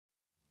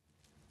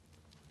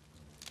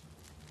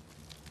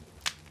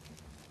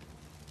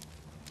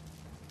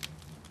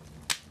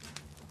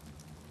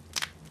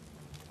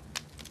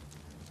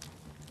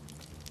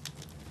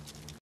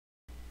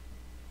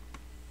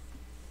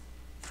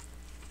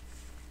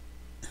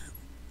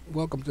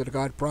Welcome to the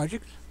God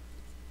Project.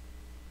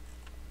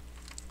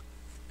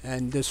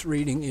 And this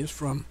reading is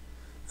from,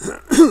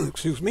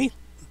 excuse me,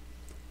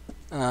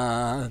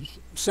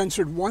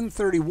 Censored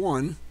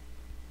 131,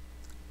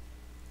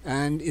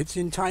 and it's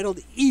entitled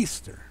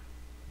Easter.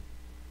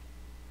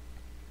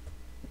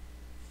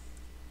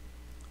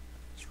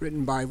 It's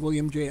written by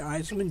William J.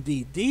 Eisenman,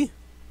 D.D.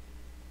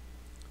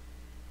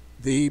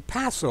 The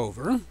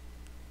Passover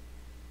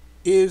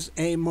is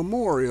a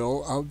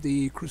memorial of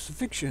the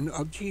crucifixion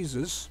of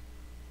Jesus,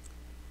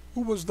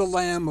 who was the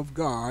Lamb of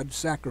God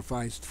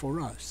sacrificed for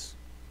us.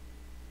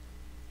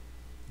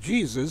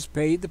 Jesus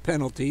paid the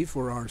penalty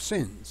for our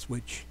sins,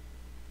 which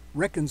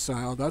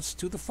reconciled us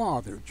to the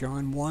Father.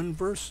 John 1,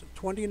 verse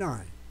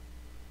 29.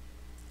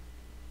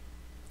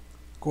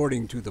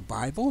 According to the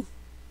Bible,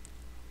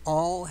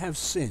 all have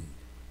sinned.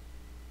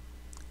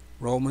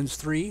 Romans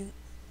 3,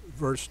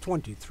 verse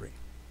 23.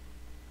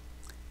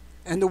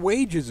 And the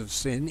wages of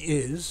sin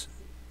is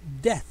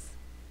death.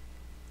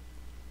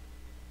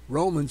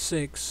 Romans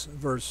 6,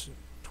 verse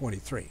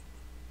 23.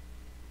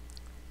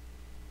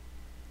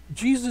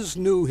 Jesus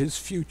knew his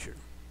future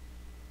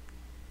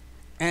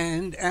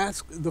and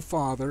asked the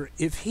Father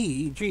if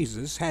he,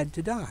 Jesus, had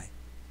to die.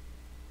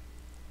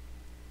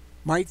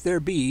 Might there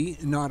be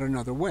not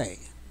another way?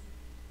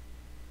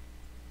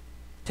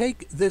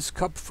 Take this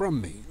cup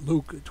from me.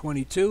 Luke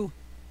 22,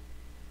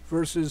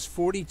 verses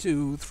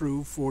 42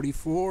 through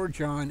 44,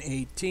 John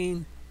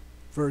 18,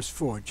 verse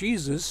 4.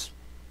 Jesus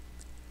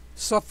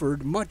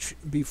suffered much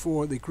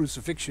before the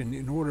crucifixion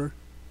in order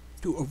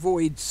to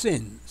avoid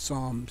sin.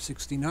 Psalm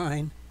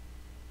 69,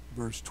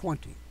 verse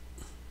 20.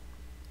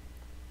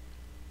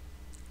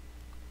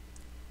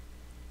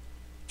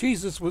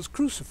 Jesus was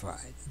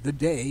crucified the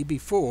day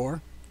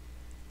before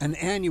an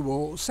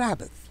annual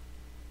Sabbath.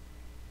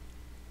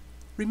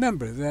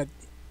 Remember that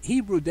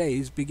Hebrew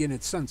days begin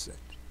at sunset.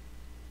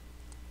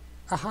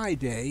 A high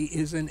day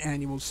is an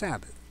annual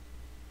Sabbath,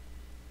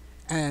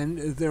 and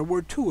there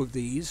were two of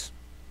these,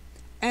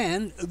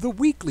 and the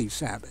weekly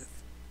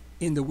Sabbath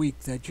in the week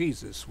that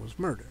Jesus was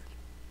murdered.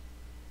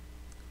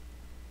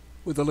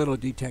 With a little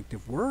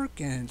detective work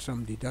and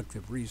some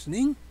deductive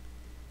reasoning,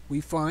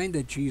 we find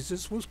that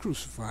Jesus was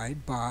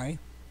crucified by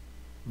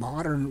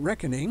modern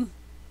reckoning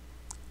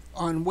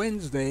on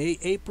Wednesday,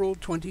 April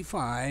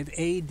 25,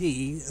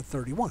 A.D.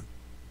 31.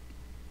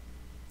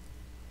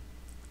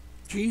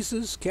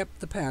 Jesus kept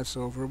the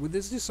Passover with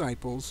his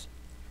disciples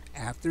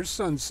after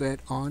sunset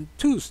on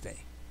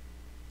Tuesday.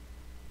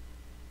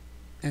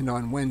 And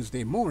on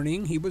Wednesday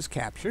morning he was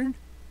captured,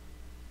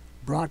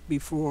 brought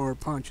before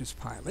Pontius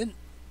Pilate.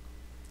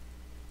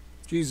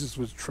 Jesus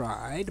was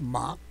tried,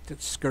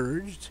 mocked,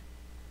 scourged,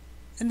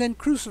 and then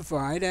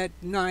crucified at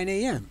 9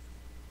 a.m.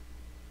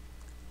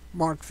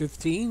 Mark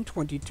 15,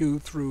 22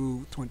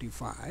 through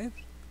 25,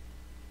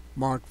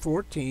 Mark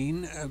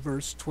 14,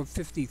 verse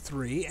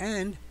 53,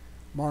 and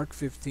Mark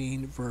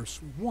 15, verse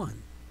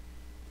 1.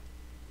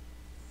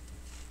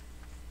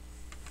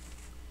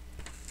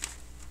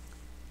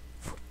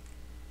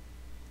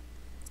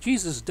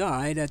 Jesus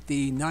died at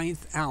the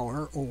 9th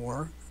hour,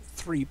 or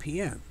 3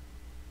 p.m.,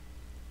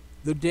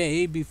 the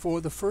day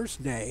before the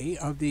first day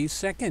of the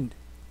second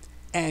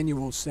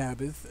annual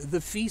Sabbath, the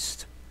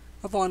Feast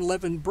of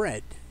Unleavened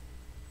Bread.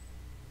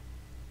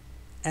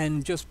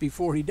 And just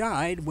before he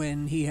died,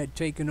 when he had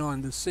taken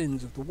on the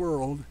sins of the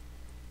world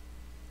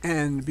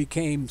and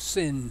became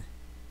sin,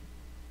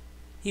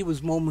 he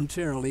was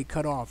momentarily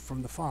cut off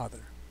from the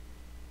Father.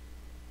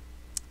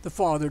 The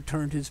Father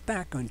turned his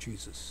back on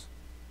Jesus.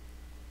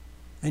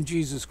 And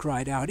Jesus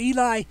cried out,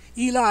 Eli,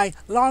 Eli,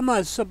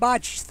 lama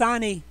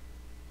sabachthani.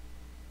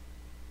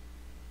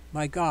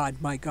 My God,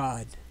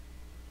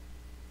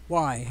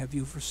 why have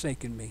you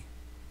forsaken me?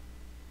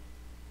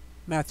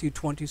 Matthew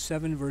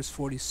 27, verse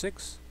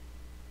 46.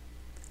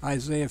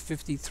 Isaiah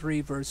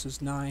 53,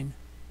 verses 9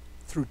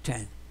 through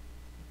 10.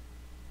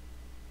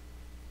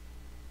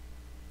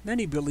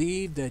 Many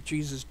believe that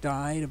Jesus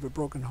died of a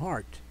broken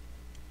heart.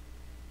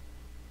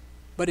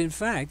 But in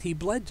fact, he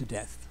bled to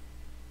death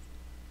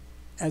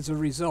as a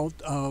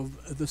result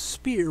of the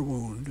spear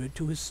wound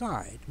to his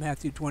side.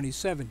 Matthew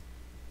 27,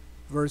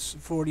 verse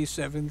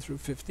 47 through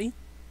 50.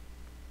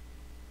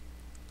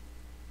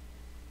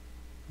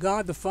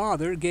 God the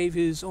Father gave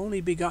his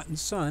only begotten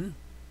Son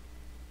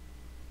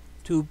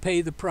to pay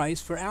the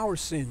price for our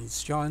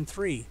sins. John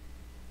 3,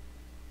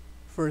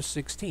 verse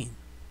 16.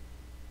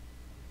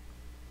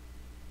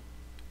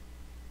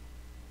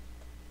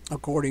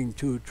 According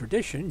to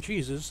tradition,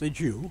 Jesus, the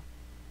Jew,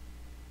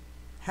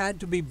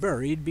 had to be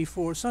buried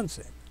before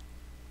sunset.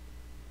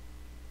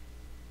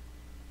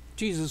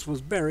 Jesus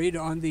was buried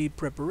on the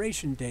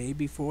preparation day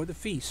before the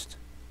Feast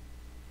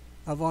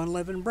of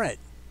Unleavened Bread.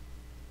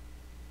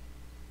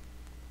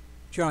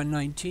 John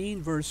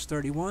 19, verse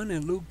 31,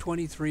 and Luke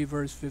 23,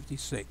 verse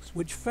 56,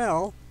 which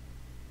fell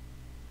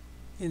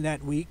in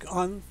that week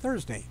on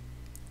Thursday.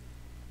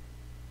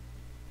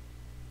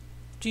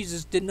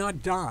 Jesus did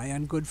not die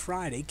on Good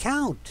Friday.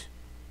 Count!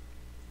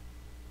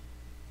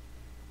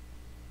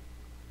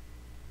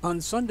 On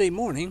Sunday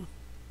morning,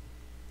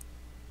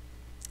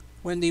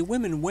 When the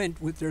women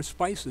went with their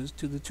spices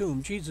to the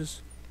tomb,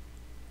 Jesus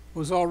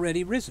was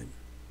already risen.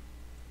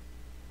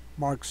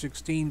 Mark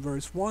 16,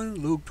 verse 1,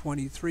 Luke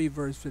 23,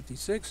 verse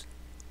 56,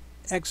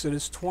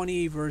 Exodus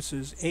 20,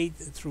 verses 8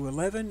 through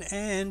 11,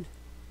 and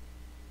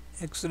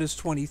Exodus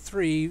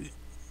 23,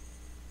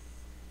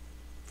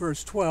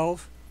 verse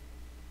 12,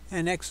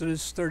 and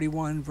Exodus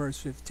 31, verse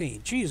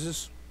 15.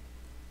 Jesus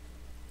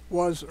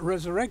was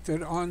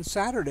resurrected on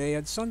Saturday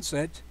at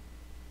sunset,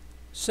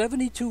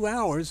 72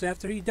 hours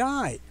after he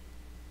died.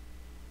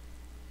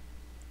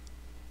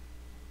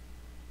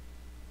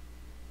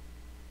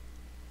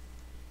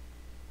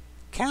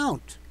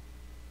 Count.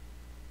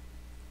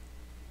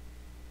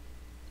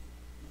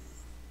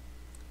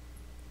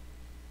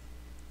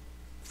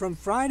 From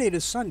Friday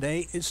to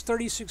Sunday is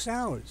 36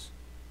 hours.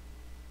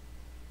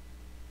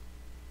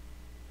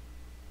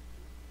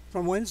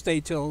 From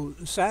Wednesday till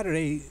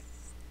Saturday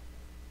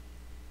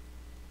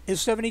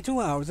is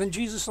 72 hours. And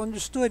Jesus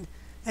understood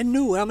and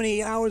knew how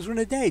many hours were in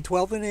a day.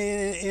 12 in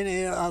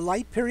a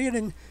light period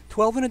and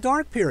 12 in a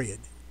dark period,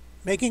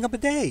 making up a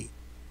day.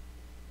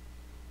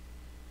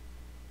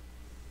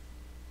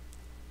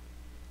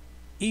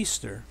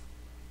 Easter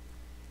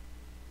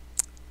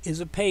is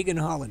a pagan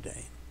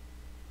holiday.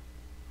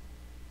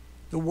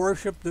 The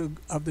worship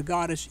of the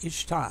goddess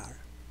Ishtar.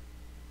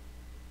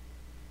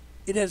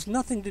 It has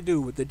nothing to do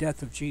with the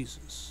death of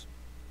Jesus.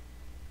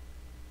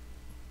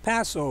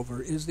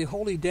 Passover is the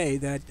holy day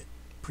that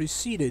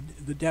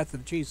preceded the death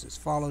of Jesus,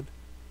 followed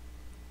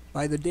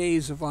by the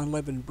days of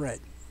unleavened bread.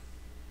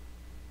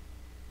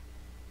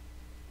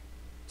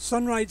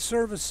 Sunrise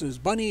services,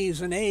 bunnies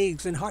and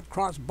eggs and hot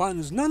cross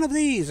buns, none of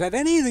these have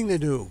anything to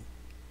do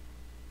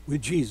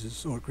with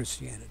Jesus or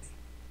Christianity.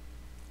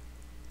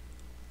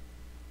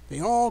 They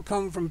all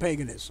come from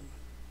paganism,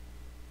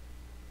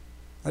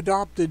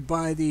 adopted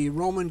by the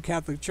Roman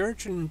Catholic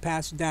Church and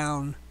passed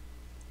down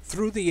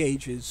through the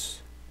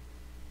ages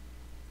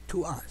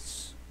to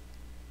us.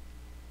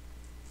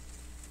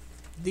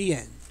 The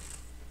end.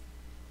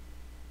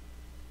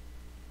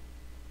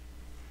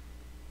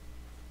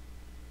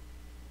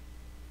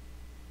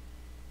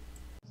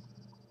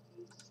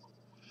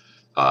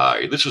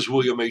 Hi, this is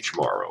William H.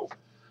 Morrow.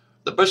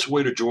 The best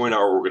way to join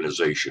our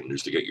organization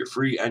is to get your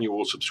free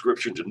annual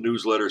subscription to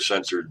Newsletter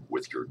Censored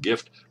with your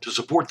gift to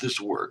support this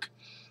work.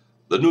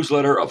 The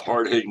newsletter of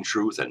hard-hitting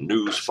truth and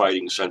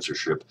news-fighting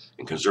censorship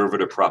and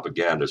conservative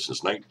propaganda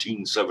since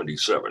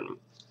 1977.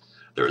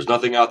 There is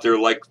nothing out there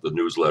like the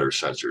Newsletter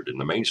Censored in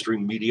the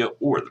mainstream media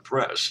or the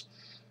press.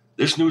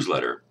 This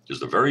newsletter is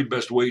the very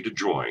best way to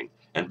join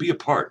and be a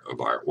part of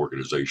our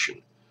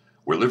organization.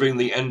 We're living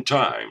the end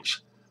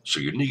times, so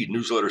you need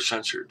Newsletter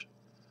Censored.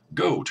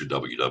 Go to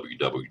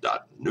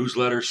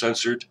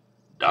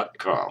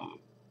www.newslettercensored.com.